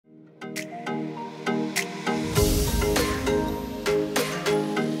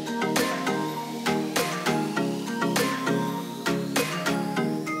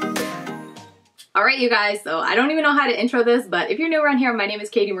Alright you guys, so I don't even know how to intro this, but if you're new around here, my name is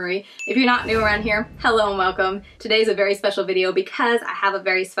Katie Marie. If you're not new around here, hello and welcome. Today's a very special video because I have a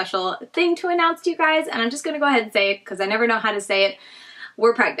very special thing to announce to you guys, and I'm just gonna go ahead and say it because I never know how to say it.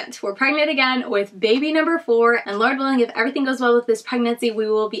 We're pregnant. We're pregnant again with baby number 4, and Lord willing, if everything goes well with this pregnancy, we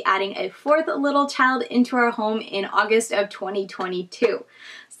will be adding a 4th little child into our home in August of 2022.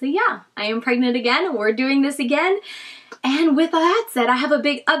 So yeah, I am pregnant again. We're doing this again. And with that said, I have a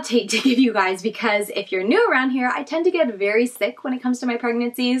big update to give you guys because if you're new around here, I tend to get very sick when it comes to my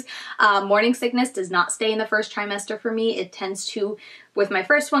pregnancies. Morning sickness does not stay in the first trimester for me. It tends to, with my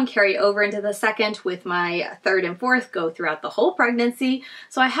first one, carry over into the second, with my third and fourth, go throughout the whole pregnancy.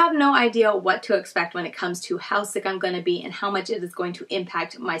 So I have no idea what to expect when it comes to how sick I'm going to be and how much it is going to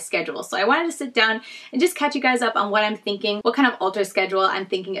impact my schedule. So I wanted to sit down and just catch you guys up on what I'm thinking, what kind of alter schedule I'm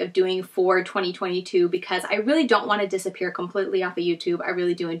thinking of doing for 2022, because I really don't want to disappear completely off of YouTube. I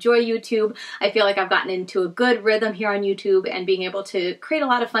really do enjoy YouTube. I feel like I've gotten into a good rhythm here on YouTube and being able to create a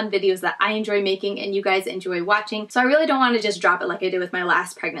lot of fun videos that I enjoy making and you guys enjoy watching. So I really don't want to just drop it like I did with my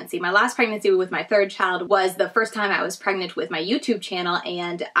last pregnancy. My last pregnancy with my third child was the first time I was pregnant with my YouTube channel,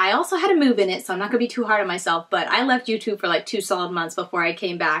 and I also had a move in it, so I'm not gonna be too hard on myself, but I left YouTube for like 2 solid months before I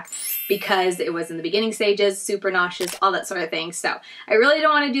came back because it was in the beginning stages, super nauseous, all that sort of thing. So I really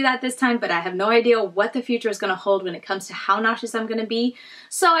don't want to do that this time, but I have no idea what the future is going to hold when it comes to how nauseous I'm going to be.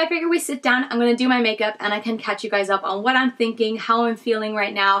 So I figure we sit down, I'm going to do my makeup, and I can catch you guys up on what I'm thinking, how I'm feeling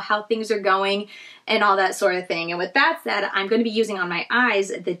right now, how things are going, and all that sort of thing. And with that said, I'm going to be using on my eyes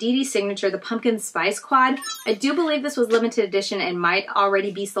the DeDe Signature, the Pumpkin Spice Quad. I do believe this was limited edition and might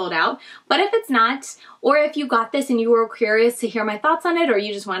already be sold out, but if it's not, or if you got this and you were curious to hear my thoughts on it, or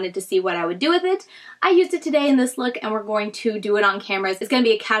you just wanted to see what I would do with it, I used it today in this look and we're going to do it on cameras. It's going to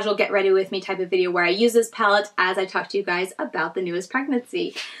be a casual get ready with me type of video where I use this palette as I talk to you guys about the newest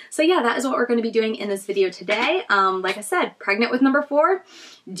pregnancy. So yeah, that is what we're going to be doing in this video today. Like I said, pregnant with number 4,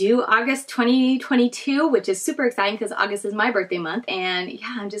 due August 2022, which is super exciting because August is my birthday month. And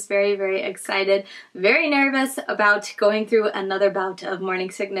yeah, I'm just very, very excited, very nervous about going through another bout of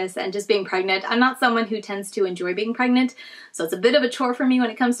morning sickness and just being pregnant. I'm not someone who tends to enjoy being pregnant, so it's a bit of a chore for me when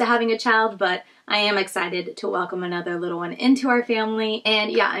it comes to having a child, but I am excited to welcome another little one into our family. And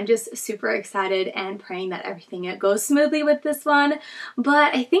yeah, I'm just super excited and praying that everything goes smoothly with this one.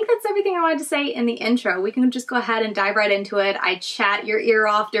 But I think that's everything I wanted to say in the intro. We can just go ahead and dive right into it. I chat your ear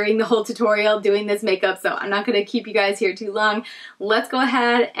off during the whole tutorial doing this makeup, so I'm not going to keep you guys here too long. Let's go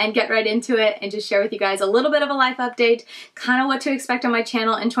ahead and get right into it and just share with you guys a little bit of a life update, kind of what to expect on my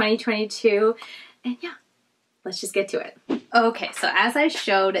channel in 2022. And yeah, let's just get to it. Okay, so as I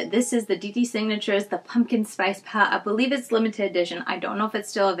showed, this is the DeDe Signatures, the Pumpkin Spice Palette. I believe it's limited edition. I don't know if it's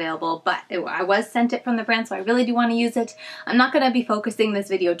still available, but I was sent it from the brand, so I really do want to use it. I'm not going to be focusing this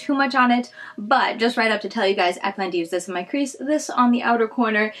video too much on it, but just right up to tell you guys, I plan to use this in my crease, this on the outer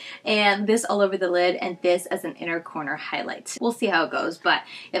corner, and this all over the lid, and this as an inner corner highlight. We'll see how it goes, but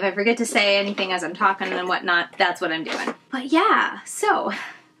if I forget to say anything as I'm talking and whatnot, that's what I'm doing. But yeah, so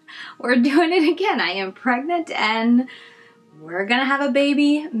we're doing it again. I am pregnant and we're gonna have a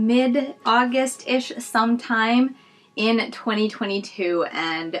baby mid-August-ish sometime in 2022,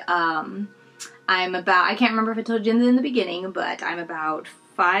 and I'm about, I can't remember if I told you in the beginning, but I'm about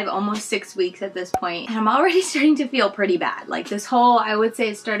 5, almost 6 weeks at this point, and I'm already starting to feel pretty bad. Like this whole, I would say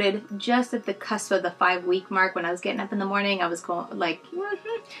it started just at the cusp of the 5-week mark when I was getting up in the morning. I was going like,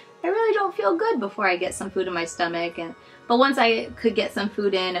 I really don't feel good before I get some food in my stomach, but once I could get some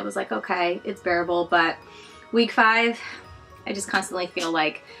food in, it was like, okay, it's bearable. But week 5, I just constantly feel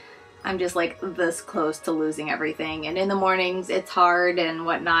like I'm just like this close to losing everything, and in the mornings it's hard and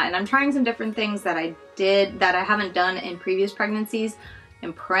whatnot, and I'm trying some different things that I haven't done in previous pregnancies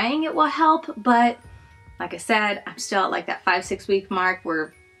and praying it will help. But like I said, I'm still at like that 5-6 week mark.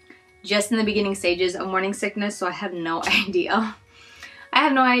 We're just in the beginning stages of morning sickness, so I have no idea. I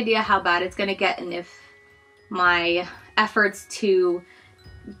have no idea how bad it's gonna get, and if my efforts to,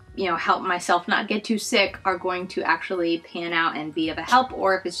 you know, help myself not get too sick are going to actually pan out and be of a help,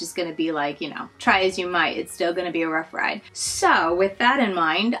 or if it's just going to be like, you know, try as you might, it's still going to be a rough ride. So with that in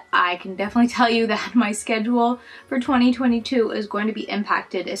mind, I can definitely tell you that my schedule for 2022 is going to be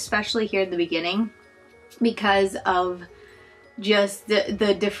impacted, especially here in the beginning, because of just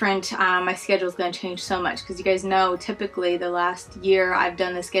the different, my schedule is going to change so much, because you guys know typically the last year I've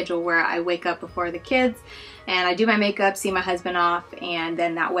done the schedule where I wake up before the kids and I do my makeup, see my husband off, and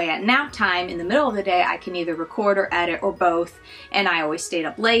then that way at nap time in the middle of the day I can either record or edit or both, and I always stayed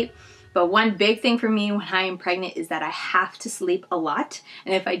up late. But one big thing for me when I am pregnant is that I have to sleep a lot.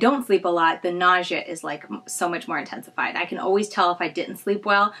 And if I don't sleep a lot, the nausea is like so much more intensified. I can always tell if I didn't sleep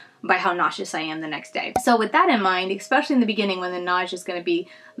well by how nauseous I am the next day. So with that in mind, especially in the beginning when the nausea is going to be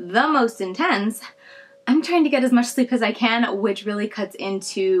the most intense, I'm trying to get as much sleep as I can, which really cuts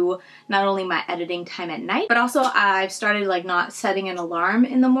into not only my editing time at night, but also I've started like not setting an alarm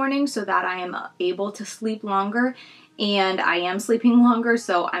in the morning so that I am able to sleep longer. And I am sleeping longer,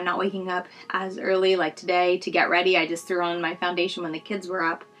 so I'm not waking up as early like today to get ready. I just threw on my foundation when the kids were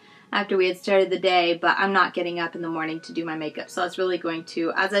up after we had started the day, but I'm not getting up in the morning to do my makeup. So it's really going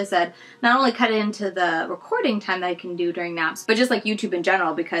to, as I said, not only cut into the recording time that I can do during naps, but just like YouTube in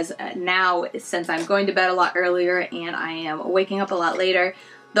general, because now since I'm going to bed a lot earlier and I am waking up a lot later,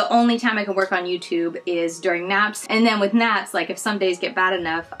 the only time I can work on YouTube is during naps. And then with naps, like if some days get bad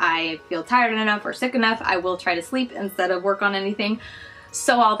enough, I feel tired enough or sick enough, I will try to sleep instead of work on anything.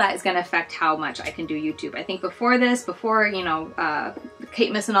 So all that is going to affect how much I can do YouTube. I think before this, you know,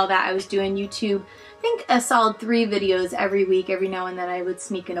 Kate Miss and all that, I was doing YouTube, I think a solid 3 videos every week. Every now and then I would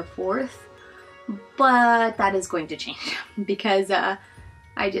sneak in a 4th. But that is going to change because I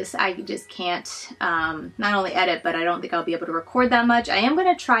just can't not only edit, but I don't think I'll be able to record that much. I am going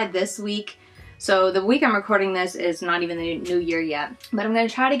to try this week. So the week I'm recording this is not even the new year yet, but I'm going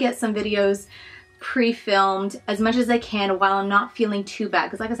to try to get some videos pre-filmed as much as I can while I'm not feeling too bad,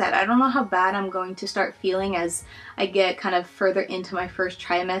 because like I said, I don't know how bad I'm going to start feeling as I get kind of further into my first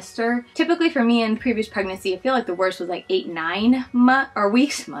trimester. Typically for me in previous pregnancy, I feel like the worst was like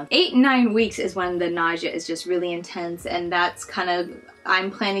 8-9 weeks is when the nausea is just really intense, and that's kind of,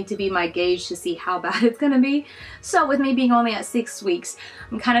 I'm planning to be my gauge to see how bad it's gonna be. So with me being only at 6 weeks,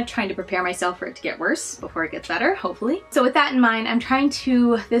 I'm kind of trying to prepare myself for it to get worse before it gets better, hopefully. So with that in mind, I'm trying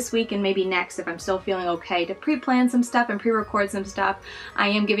to, this week and maybe next, if I'm still feeling okay, to pre-plan some stuff and pre-record some stuff. I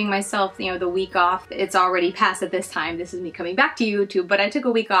am giving myself, you know, the week off. It's already past at this time. This is me coming back to YouTube, but I took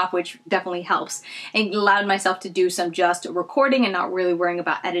a week off, which definitely helps, and allowed myself to do some just recording and not really worrying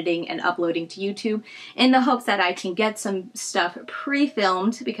about editing and uploading to YouTube, in the hopes that I can get some stuff pre-filmed,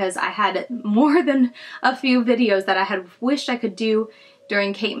 because I had more than a few videos that I had wished I could do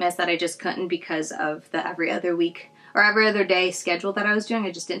during Kate Miss that I just couldn't because of the every other week or every other day schedule that I was doing.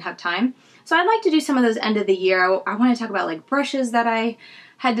 I just didn't have time. So I'd like to do some of those end of the year. I want to talk about like brushes that I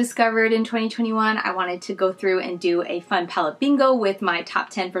had discovered in 2021. I wanted to go through and do a fun palette bingo with my top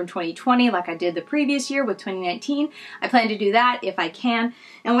 10 from 2020 like I did the previous year with 2019. I plan to do that if I can.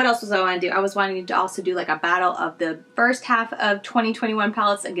 And what else was I want to do? I was wanting to also do like a battle of the first half of 2021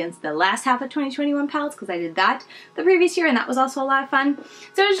 palettes against the last half of 2021 palettes, because I did that the previous year and that was also a lot of fun.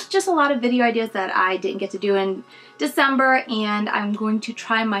 So there's just a lot of video ideas that I didn't get to do in December, and I'm going to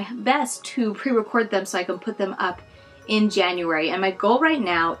try my best to pre-record them so I can put them up in January. And my goal right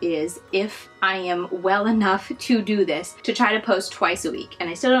now is, if I am well enough to do this, to try to post twice a week. And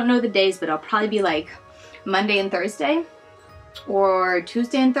I still don't know the days, but I'll probably be like Monday and Thursday or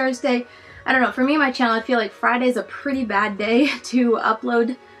Tuesday and Thursday. I don't know. For me, my channel, I feel like Friday is a pretty bad day to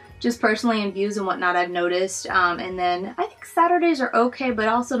upload, just personally, in views and whatnot, I've noticed. And then I think Saturdays are okay, but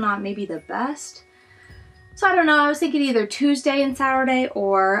also not maybe the best. So I don't know. I was thinking either Tuesday and Saturday,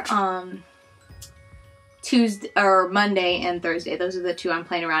 or Tuesday or Monday and Thursday. Those are the two I'm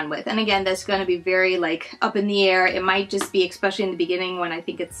playing around with. And again, that's going to be very like up in the air. It might just be, especially in the beginning when I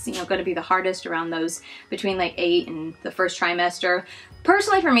think it's, you know, going to be the hardest around those between like 8 and the first trimester.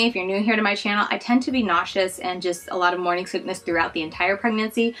 Personally, for me, if you're new here to my channel, I tend to be nauseous and just a lot of morning sickness throughout the entire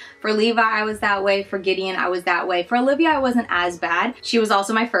pregnancy. For Levi, I was that way. For Gideon, I was that way. For Olivia, I wasn't as bad. She was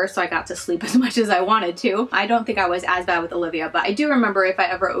also my first, so I got to sleep as much as I wanted to. I don't think I was as bad with Olivia, but I do remember if I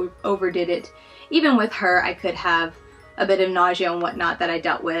ever overdid it, even with her, I could have a bit of nausea and whatnot that I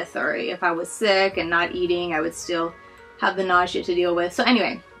dealt with, or if I was sick and not eating, I would still have the nausea to deal with. So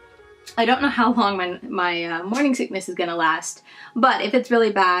anyway, I don't know how long my morning sickness is gonna last, but if it's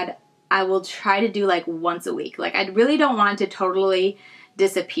really bad, I will try to do like once a week. Like, I really don't want it to totally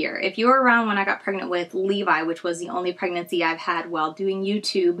disappear. If you were around when I got pregnant with Levi, which was the only pregnancy I've had while doing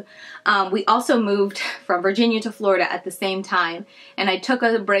YouTube, we also moved from Virginia to Florida at the same time, and I took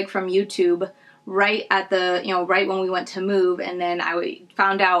a break from YouTube right at the, you know, right when we went to move, and then I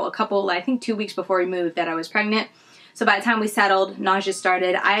found out a couple, I think 2 weeks before we moved, that I was pregnant. So by the time we settled, nausea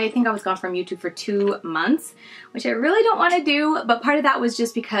started. I think I was gone from YouTube for 2 months, which I really don't want to do, but part of that was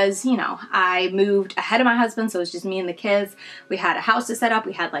just because, you know, I moved ahead of my husband, so it was just me and the kids. We had a house to set up.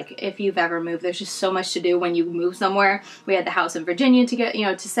 We had, like, if you've ever moved, there's just so much to do when you move somewhere. We had the house in Virginia to get, you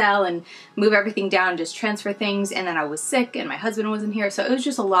know, to sell and move everything down, just transfer things, and then I was sick and my husband wasn't here, so it was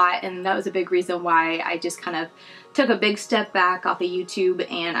just a lot, and that was a big reason why I just kind of took a big step back off of YouTube,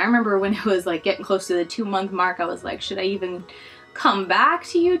 and I remember when it was like getting close to the 2-month mark, I was like, should I even come back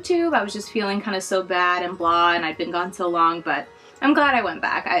to YouTube? I was just feeling kind of so bad and blah, and I'd been gone so long, but I'm glad I went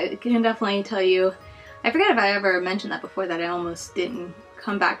back. I can definitely tell you, I forget if I ever mentioned that before, that I almost didn't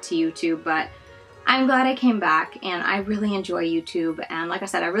come back to YouTube, but I'm glad I came back, and I really enjoy YouTube. And like I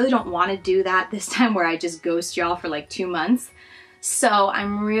said, I really don't want to do that this time where I just ghost y'all for like 2 months. So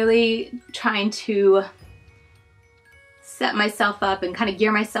I'm really trying to set myself up and kind of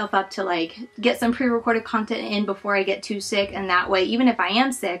gear myself up to like get some pre-recorded content in before I get too sick, and that way, even if I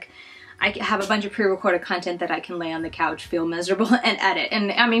am sick, I have a bunch of pre-recorded content that I can lay on the couch, feel miserable, and edit.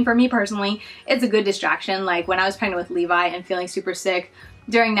 And I mean, for me personally, it's a good distraction. Like when I was pregnant with Levi and feeling super sick,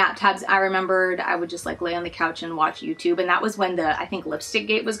 during nap times, I remembered I would just like lay on the couch and watch YouTube, and that was when the, I think, Lipstick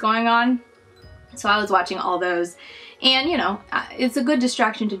Gate was going on. So I was watching all those, and you know, it's a good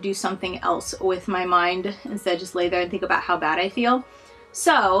distraction to do something else with my mind instead of just lay there and think about how bad I feel.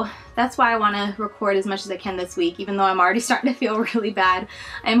 So that's why I want to record as much as I can this week, even though I'm already starting to feel really bad.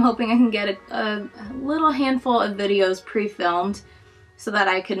 I'm hoping I can get a little handful of videos pre-filmed so that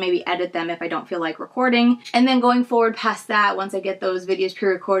I could maybe edit them if I don't feel like recording. And then going forward past that, once I get those videos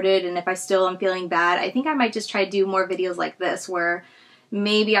pre-recorded, and if I still am feeling bad, I think I might just try to do more videos like this where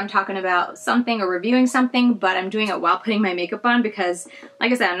maybe I'm talking about something or reviewing something, but I'm doing it while putting my makeup on, because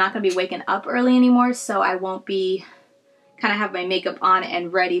like I said, I'm not going to be waking up early anymore, so I won't be kind of have my makeup on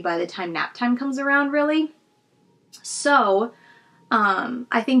and ready by the time nap time comes around, really. So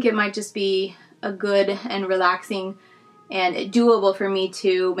I think it might just be a good and relaxing and doable for me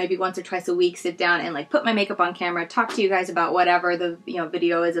to maybe once or twice a week sit down and like put my makeup on camera, talk to you guys about whatever the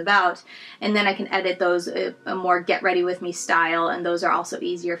video is about, and then I can edit those a more get ready with me style, and those are also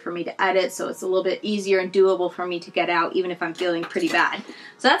easier for me to edit, so it's a little bit easier and doable for me to get out even if I'm feeling pretty bad.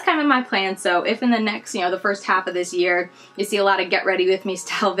 So that's kind of my plan. So if in the next, the first half of this year, you see a lot of get ready with me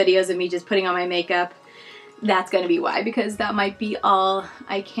style videos of me just putting on my makeup, that's going to be why, because that might be all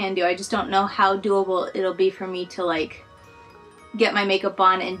I can do. I just don't know how doable it'll be for me to like get my makeup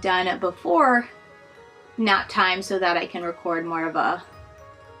on and done before nap time so that I can record more of a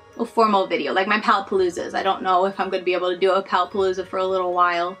formal video, like my Palapaloozas. I don't know if I'm going to be able to do a Palapalooza for a little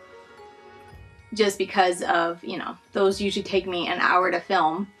while, just because of, those usually take me an hour to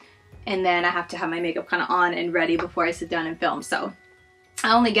film, and then I have to have my makeup kind of on and ready before I sit down and film. So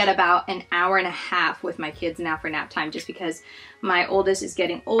I only get about an hour and a half with my kids now for nap time, just because my oldest is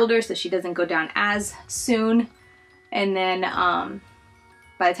getting older, so she doesn't go down as soon. And then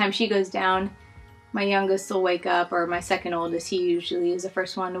by the time she goes down, my youngest will wake up, or my second oldest, he usually is the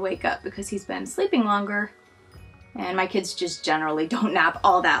first one to wake up because he's been sleeping longer. And my kids just generally don't nap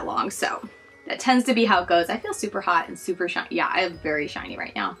all that long, so that tends to be how it goes. I feel super hot and super shiny. Yeah, I am very shiny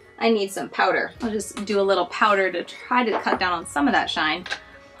right now. I need some powder. I'll just do a little powder to try to cut down on some of that shine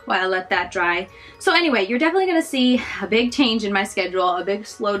while I let that dry. So anyway, you're definitely gonna see a big change in my schedule, a big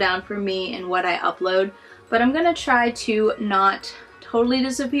slowdown for me in what I upload. But I'm gonna try to not totally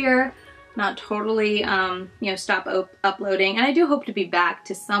disappear, not totally, stop uploading. And I do hope to be back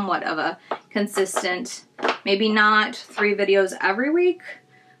to somewhat of a consistent, maybe not 3 videos every week,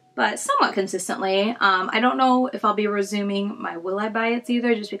 but somewhat consistently. I don't know if I'll be resuming my Will I Buy It's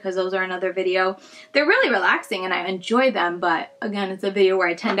either, just because those are another video. They're really relaxing and I enjoy them, but again, it's a video where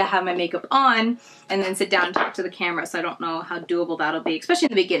I tend to have my makeup on and then sit down and talk to the camera, so I don't know how doable that'll be, especially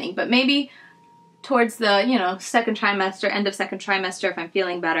in the beginning. But maybe towards the, second trimester, end of second trimester, if I'm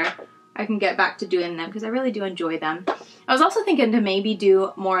feeling better, I can get back to doing them, because I really do enjoy them. I was also thinking to maybe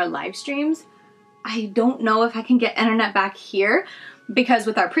do more live streams. I don't know if I can get internet back here, because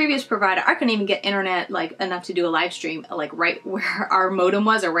with our previous provider, I couldn't even get internet enough to do a live stream right where our modem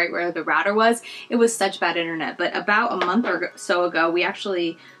was, or right where the router was. It was such bad internet. But about a month or so ago, we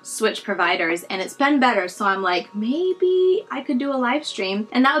actually switched providers and it's been better. So I'm like, maybe I could do a live stream,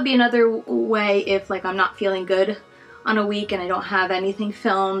 and that would be another way if I'm not feeling good on a week and I don't have anything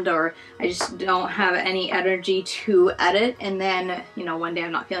filmed, or I just don't have any energy to edit, and then one day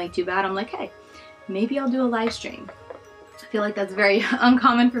I'm not feeling too bad, I'm like, hey, maybe I'll do a live stream. I feel like that's very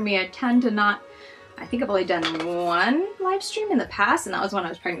uncommon for me. I tend to not, I think I've only done 1 live stream in the past, and that was when I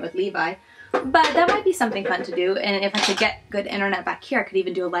was pregnant with Levi. But that might be something fun to do, and if I could get good internet back here, I could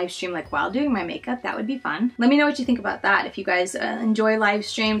even do a live stream while doing my makeup. That would be fun. Let me know what you think about that. If you guys enjoy live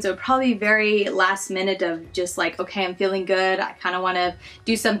streams, it would probably be very last minute of just okay, I'm feeling good, I kind of want to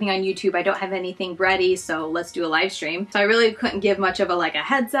do something on YouTube, I don't have anything ready, so let's do a live stream. So I really couldn't give much of a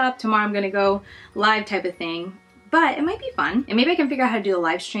heads up, tomorrow I'm gonna go live type of thing. But it might be fun, and maybe I can figure out how to do a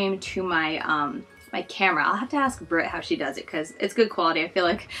live stream to my my camera. I'll have to ask Britt how she does it because it's good quality. I feel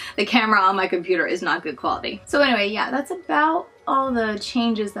like the camera on my computer is not good quality. So anyway, yeah, that's about all the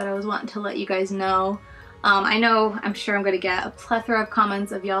changes that I was wanting to let you guys know. I'm sure I'm gonna get a plethora of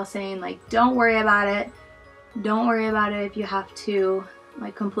comments of y'all saying like, don't worry about it. Don't worry about it if you have to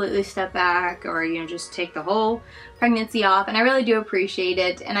like completely step back or, you know, just take the whole pregnancy off. And I really do appreciate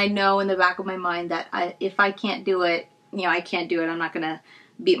it. And I know in the back of my mind that if I can't do it, you know, I can't do it. I'm not gonna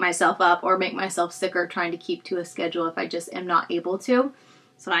beat myself up or make myself sicker trying to keep to a schedule if I just am not able to.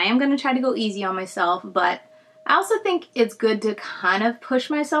 So I am gonna try to go easy on myself, but I also think it's good to kind of push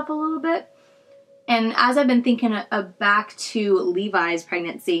myself a little bit. And as I've been thinking back to Levi's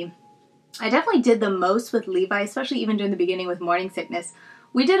pregnancy, I definitely did the most with Levi, especially even during the beginning with morning sickness.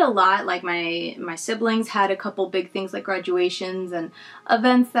 We did a lot, like my siblings had a couple big things like graduations and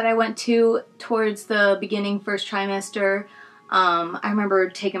events that I went to towards the beginning first trimester. I remember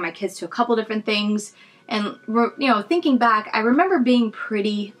taking my kids to a couple different things, and you know, thinking back, I remember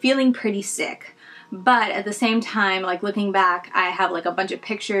feeling pretty sick. But at the same time, like looking back, I have like a bunch of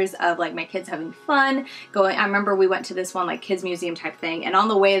pictures of like my kids having fun. I remember we went to this one like kids museum type thing, and on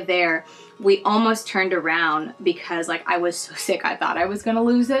the way there, we almost turned around because like I was so sick I thought I was gonna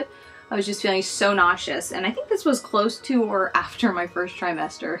lose it. I was just feeling so nauseous, and I think this was close to or after my first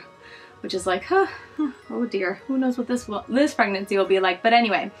trimester, which is like, oh dear, who knows what this pregnancy will be like. But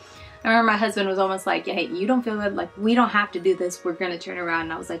anyway, I remember my husband was almost like, hey, you don't feel good, like we don't have to do this, we're gonna turn around.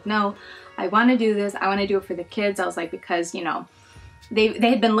 And I was like, no, I want to do this. I want to do it for the kids. I was like, because, you know, they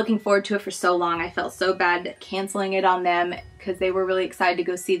had been looking forward to it for so long. I felt so bad canceling it on them because they were really excited to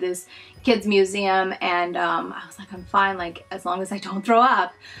go see this kids museum. And I was like, I'm fine. Like, as long as I don't throw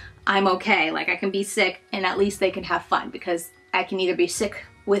up, I'm okay. Like, I can be sick and at least they can have fun, because I can either be sick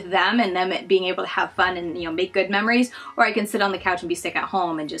with them and them being able to have fun and, you know, make good memories, or I can sit on the couch and be sick at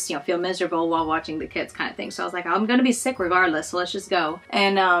home and just, you know, feel miserable while watching the kids kind of thing. So I was like, I'm gonna be sick regardless, so let's just go.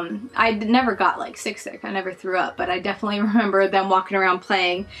 And I never got like sick. I never threw up, but I definitely remember them walking around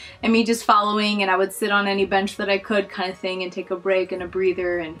playing and me just following, and I would sit on any bench that I could kind of thing and take a break and a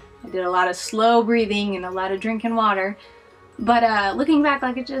breather, and I did a lot of slow breathing and a lot of drinking water. But looking back,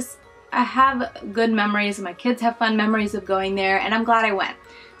 like I have good memories, my kids have fun memories of going there, and I'm glad I went.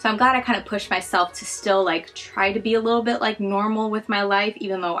 So I'm glad I kind of pushed myself to still like try to be a little bit like normal with my life,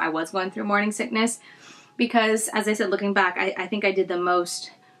 even though I was going through morning sickness. Because as I said, looking back, I think I did the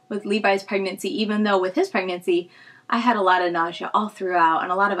most with Levi's pregnancy, even though with his pregnancy, I had a lot of nausea all throughout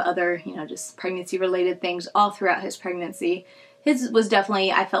and a lot of other, you know, just pregnancy related things all throughout his pregnancy. His was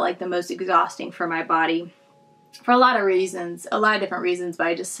definitely, I felt like, the most exhausting for my body for a lot of reasons, a lot of different reasons,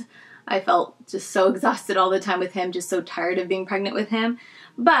 but I felt just so exhausted all the time with him, just so tired of being pregnant with him.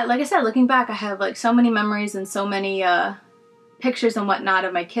 But like I said, looking back, I have like so many memories and so many pictures and whatnot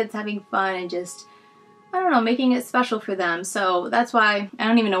of my kids having fun and just, I don't know, making it special for them. So that's why, I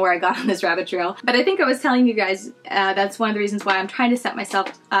don't even know where I got on this rabbit trail, but I think I was telling you guys that's one of the reasons why I'm trying to set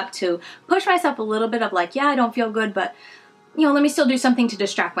myself up to push myself a little bit of like, yeah, I don't feel good, but you know, let me still do something to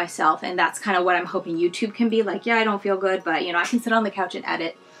distract myself. And that's kind of what I'm hoping YouTube can be like. Yeah, I don't feel good, but you know, I can sit on the couch and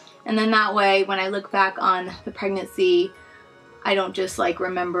edit. And then that way, when I look back on the pregnancy, I don't just like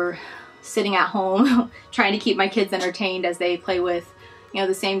remember sitting at home trying to keep my kids entertained as they play with, you know,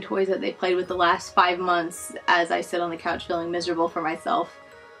 the same toys that they played with the last 5 months as I sit on the couch feeling miserable for myself.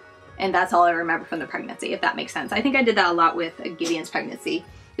 And that's all I remember from the pregnancy, if that makes sense. I think I did that a lot with Gideon's pregnancy.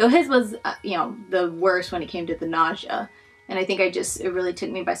 Though his was, you know, the worst when it came to the nausea. And I think it really took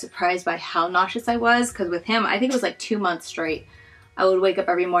me by surprise by how nauseous I was, because with him, I think it was like 2 months straight. I would wake up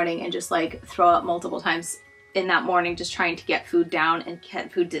every morning and just like throw up multiple times in that morning, just trying to get food down and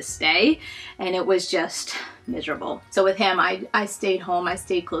get food to stay. And it was just miserable. So with him, I stayed home. I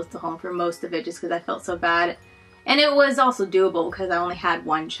stayed close to home for most of it just because I felt so bad. And it was also doable because I only had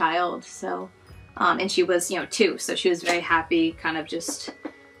one child. So, and she was, you know, 2. So she was very happy, kind of just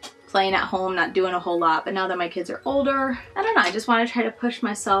playing at home, not doing a whole lot. But now that my kids are older, I don't know, I just want to try to push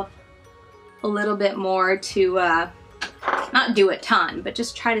myself a little bit more to not do a ton, but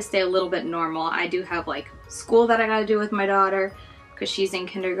just try to stay a little bit normal. I do have like school that I gotta do with my daughter because she's in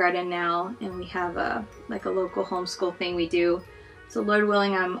kindergarten now, and we have like a local homeschool thing we do. So Lord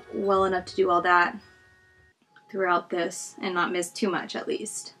willing, I'm well enough to do all that throughout this and not miss too much at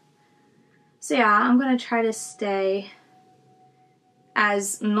least. So yeah, I'm gonna try to stay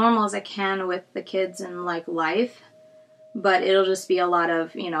as normal as I can with the kids and like life. But it'll just be a lot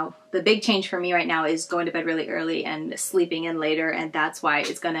of, you know, the big change for me right now is going to bed really early and sleeping in later. And that's why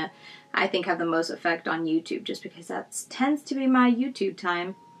it's gonna, I think, have the most effect on YouTube, just because that tends to be my YouTube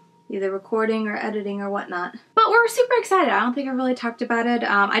time, either recording or editing or whatnot. But we're super excited. I don't think I really talked about it.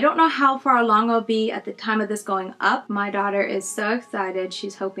 I don't know how far along I'll be at the time of this going up. My daughter is so excited.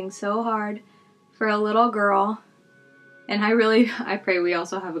 She's hoping so hard for a little girl. And I pray we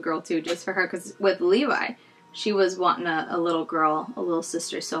also have a girl too, just for her, because with Levi, she was wanting a little girl, a little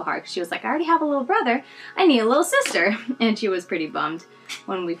sister so hard. She was like, I already have a little brother, I need a little sister. And she was pretty bummed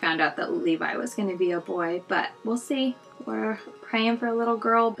when we found out that Levi was going to be a boy, but we'll see. We're praying for a little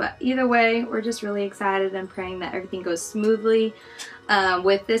girl, but either way, we're just really excited and praying that everything goes smoothly.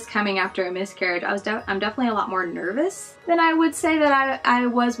 With this coming after a miscarriage, I'm definitely a lot more nervous than I would say that I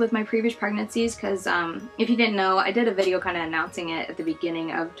was with my previous pregnancies, because if you didn't know, I did a video kind of announcing it at the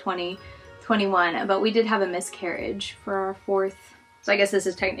beginning of 2021, but we did have a miscarriage for our 4th, so I guess this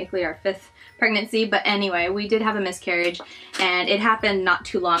is technically our 5th pregnancy, but anyway, we did have a miscarriage, and it happened not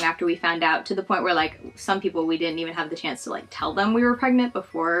too long after we found out, to the point where like some people, we didn't even have the chance to like tell them we were pregnant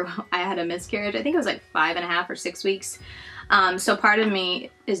before I had a miscarriage. I think it was like 5.5 or 6 weeks. So part of me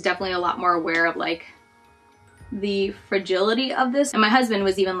is definitely a lot more aware of like the fragility of this. And my husband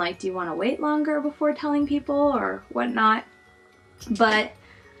was even like, do you want to wait longer before telling people or whatnot? But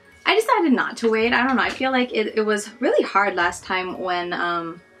I decided not to wait. I don't know. I feel like it was really hard last time when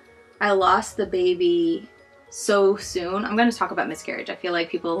I lost the baby so soon. I'm going to talk about miscarriage. I feel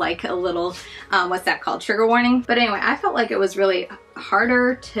like people like a little, what's that called? Trigger warning. But anyway, I felt like it was really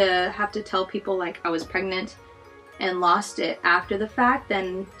harder to have to tell people like I was pregnant and lost it after the fact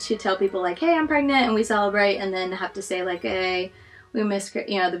than to tell people like, hey, I'm pregnant and we celebrate, and then have to say like, hey, we miscarried,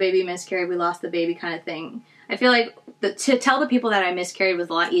 you know, the baby miscarried, we lost the baby kind of thing. I feel like to tell the people that I miscarried was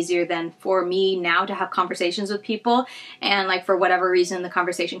a lot easier than for me now to have conversations with people, and like for whatever reason the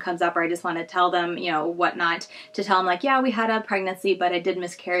conversation comes up or I just want to tell them, you know, whatnot, to tell them like, yeah, we had a pregnancy but I did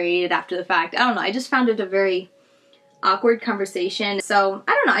miscarry it after the fact. I don't know, I just found it a very awkward conversation. So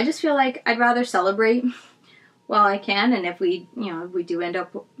I don't know, I just feel like I'd rather celebrate while I can, and if we, you know, if we do end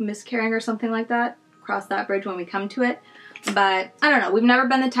up miscarrying or something like that, cross that bridge when we come to it. But I don't know, we've never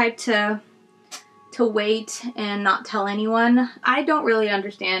been the type to wait and not tell anyone. I don't really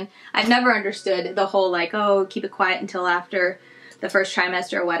understand. I've never understood the whole like, oh, keep it quiet until after the first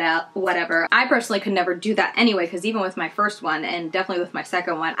trimester or whatever. I personally could never do that anyway, because even with my first one and definitely with my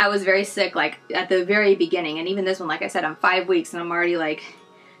second one, I was very sick like at the very beginning, and even this one, like I said, I'm 5 weeks and I'm already like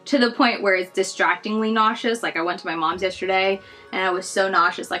to the point where it's distractingly nauseous. Like I went to my mom's yesterday and I was so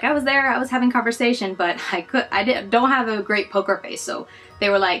nauseous. Like I was there, I was having conversation, but I don't have a great poker face. So they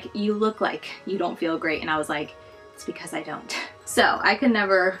were like, you look like you don't feel great. And I was like, it's because I don't. So I could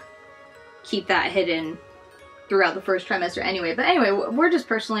never keep that hidden throughout the first trimester anyway. But anyway, we're just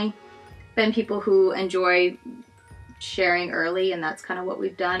personally been people who enjoy sharing early, and that's kind of what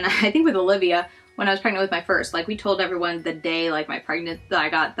we've done. I think with Olivia, when I was pregnant with my first, like we told everyone the day like that I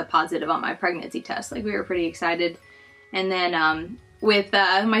got the positive on my pregnancy test. Like we were pretty excited. And then with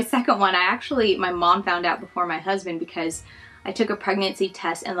my second one, my mom found out before my husband, because I took a pregnancy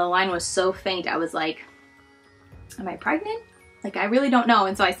test and the line was so faint. I was like, am I pregnant? Like I really don't know.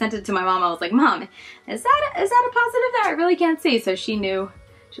 And so I sent it to my mom. I was like, Mom, is that a positive that I really can't see? So she knew.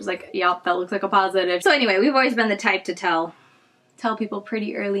 She was like, yep, that looks like a positive. So anyway, we've always been the type to tell people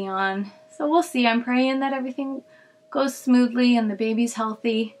pretty early on. So we'll see. I'm praying that everything goes smoothly and the baby's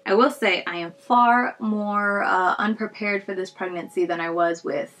healthy. I will say I am far more unprepared for this pregnancy than I was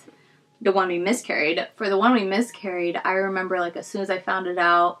with the one we miscarried. For the one we miscarried, I remember like as soon as I found it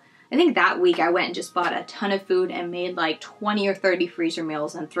out, I think that week I went and just bought a ton of food and made like 20 or 30 freezer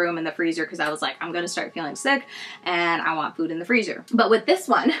meals and threw them in the freezer, because I was like, I'm gonna start feeling sick and I want food in the freezer. But with this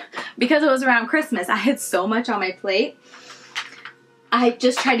one, because it was around Christmas, I had so much on my plate. I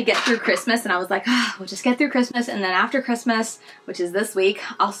just tried to get through Christmas, and I was like, oh, we'll just get through Christmas, and then after Christmas, which is this week,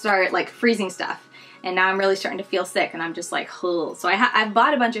 I'll start like freezing stuff. And now I'm really starting to feel sick, and I'm just like, ugh. So I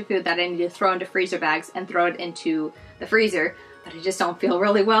bought a bunch of food that I need to throw into freezer bags and throw it into the freezer, but I just don't feel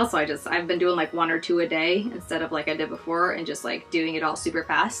really well. So I've been doing like 1 or 2 a day instead of like I did before, and just like doing it all super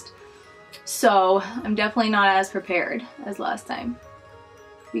fast. So I'm definitely not as prepared as last time,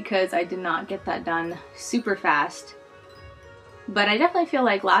 because I did not get that done super fast. But I definitely feel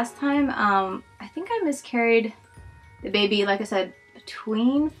like last time, I think I miscarried the baby, like I said,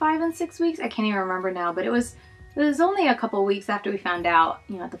 between 5 and 6 weeks. I can't even remember now, but it was only a couple weeks after we found out,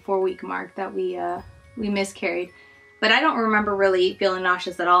 you know, at the 4-week mark, that we miscarried. But I don't remember really feeling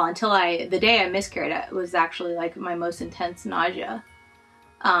nauseous at all until the day I miscarried. It was actually like my most intense nausea.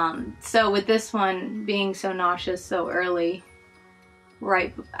 So with this one being so nauseous so early,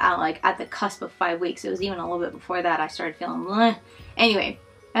 right at the cusp of 5 weeks, it was even a little bit before that I started feeling bleh. Anyway,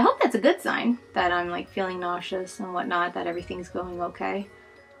 I hope that's a good sign that I'm like feeling nauseous and whatnot, that everything's going okay.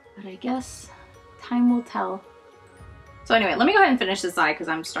 But I guess time will tell. So anyway, let me go ahead and finish this eye because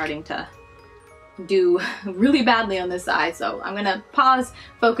I'm starting to do really badly on this eye. So I'm gonna pause,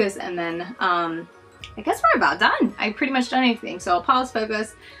 focus, and then I guess we're about done. I've pretty much done anything. So I'll pause,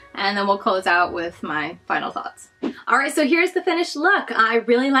 focus, and then we'll close out with my final thoughts. Alright, so here's the finished look. I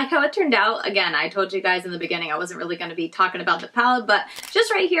really like how it turned out. Again, I told you guys in the beginning I wasn't really going to be talking about the palette, but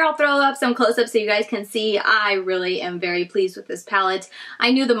just right here I'll throw up some close-ups so you guys can see. I really am very pleased with this palette.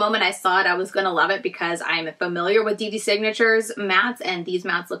 I knew the moment I saw it I was going to love it because I'm familiar with DeDe Signature's mattes, and these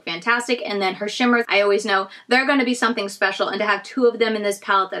mattes look fantastic. And then her shimmers, I always know they're going to be something special, and to have two of them in this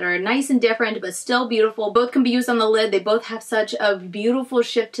palette that are nice and different but still beautiful. Both can be used on the lid. They both have such a beautiful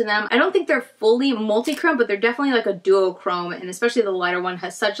shift to them. I don't think they're fully multi-chrome, but they're definitely like a duochrome, and especially the lighter one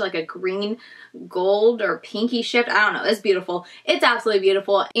has such like a green gold or pinky shift. I don't know, it's beautiful. It's absolutely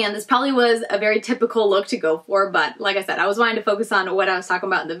beautiful, and this probably was a very typical look to go for, but like I said, I was wanting to focus on what I was talking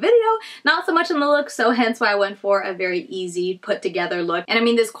about in the video, not so much on the look, so hence why I went for a very easy put together look. And I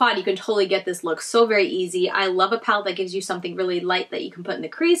mean, this quad, you can totally get this look so very easy. I love a palette that gives you something really light that you can put in the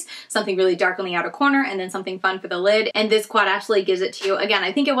crease, something really dark on the outer corner, and then something fun for the lid, and this quad absolutely gives it to you. Again,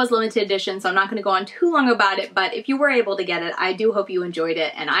 I think it was limited edition, so I'm not going to go on too long about it, but if you were able to get it, I do hope you enjoyed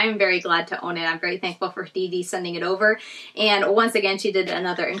it, and I am very glad to own it. I'm very thankful for DeDe sending it over, and once again, she did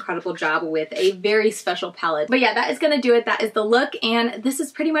another incredible job with a very special palette. But yeah, that is going to do it. That is the look, and this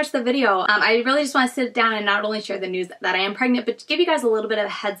is pretty much the video. I really just want to sit down and not only share the news that I am pregnant, but to give you guys a little bit of a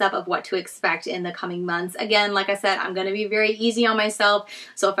heads up of what to expect in the coming months. Again, like I said, I'm going to be very easy on myself,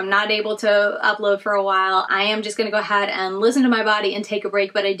 so if I'm not able to upload for a while, I am just going to go ahead and listen to my body and take a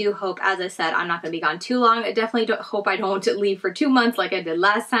break. But I do hope, as I said, I'm not going to be gone too long. I definitely hope I don't leave for 2 months like I did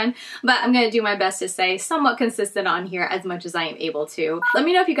last time, but I'm going to do my best to stay somewhat consistent on here as much as I am able to. Let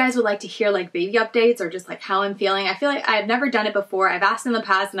me know if you guys would like to hear like baby updates or just like how I'm feeling. I feel like I've never done it before. I've asked in the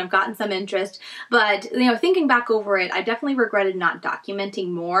past and I've gotten some interest, but you know, thinking back over it, I definitely regretted not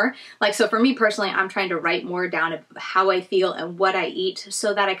documenting more. Like, so for me personally, I'm trying to write more down of how I feel and what I eat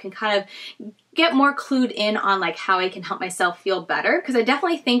so that I can kind of get more clued in on like how I can help myself feel better, because I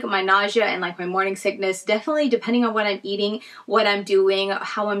definitely think my nausea and like my morning sickness, definitely depending on what I'm eating, what I'm doing,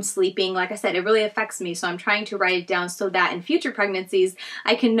 how I'm sleeping, like I said, it really affects me. So I'm trying to write it down so that in future pregnancies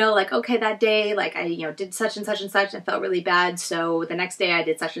I can know like, okay, that day like I did such and such and such and felt really bad, so the next day I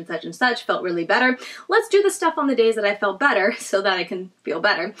did such and such and such, felt really better. Let's do the stuff on the days that I felt better so that I can feel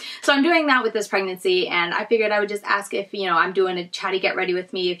better. So I'm doing that with this pregnancy, and I figured I would just ask if I'm doing a chatty get ready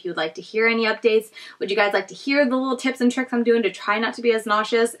with me, if you'd like to hear any updates. Would you guys like to hear the little tips and tricks I'm doing to try not to be as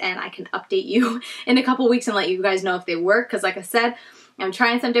nauseous? And I can update you in a couple weeks and let you guys know if they work, because like I said, I'm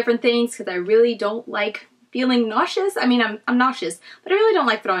trying some different things because I really don't like feeling nauseous. I mean, I'm nauseous, but I really don't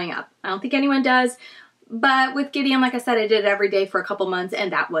like throwing up. I don't think anyone does, but with Gideon, like I said, I did it every day for a couple months,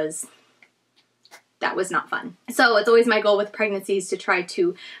 and that was not fun. So it's always my goal with pregnancies to try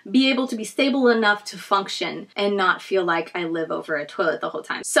to be able to be stable enough to function and not feel like I live over a toilet the whole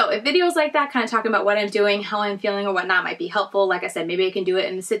time. So if videos like that, kind of talking about what I'm doing, how I'm feeling, or whatnot might be helpful, like I said, maybe I can do it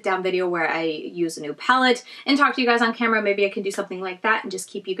in a sit down video where I use a new palette and talk to you guys on camera. Maybe I can do something like that and just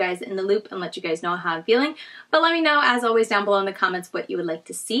keep you guys in the loop and let you guys know how I'm feeling. But let me know, as always, down below in the comments what you would like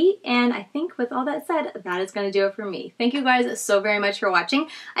to see. And I think with all that said, that is going to do it for me. Thank you guys so very much for watching.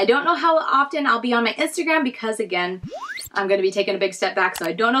 I don't know how often I'll be on my Instagram because, again, I'm going to be taking a big step back, so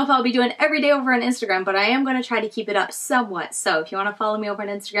I don't know if I'll be doing every day over on Instagram, but I am going to try to keep it up somewhat. So if you want to follow me over on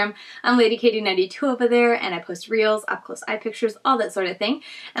Instagram, I'm LadyKaty92 over there, and I post reels, up close eye pictures, all that sort of thing.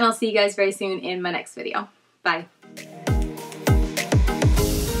 And I'll see you guys very soon in my next video. Bye.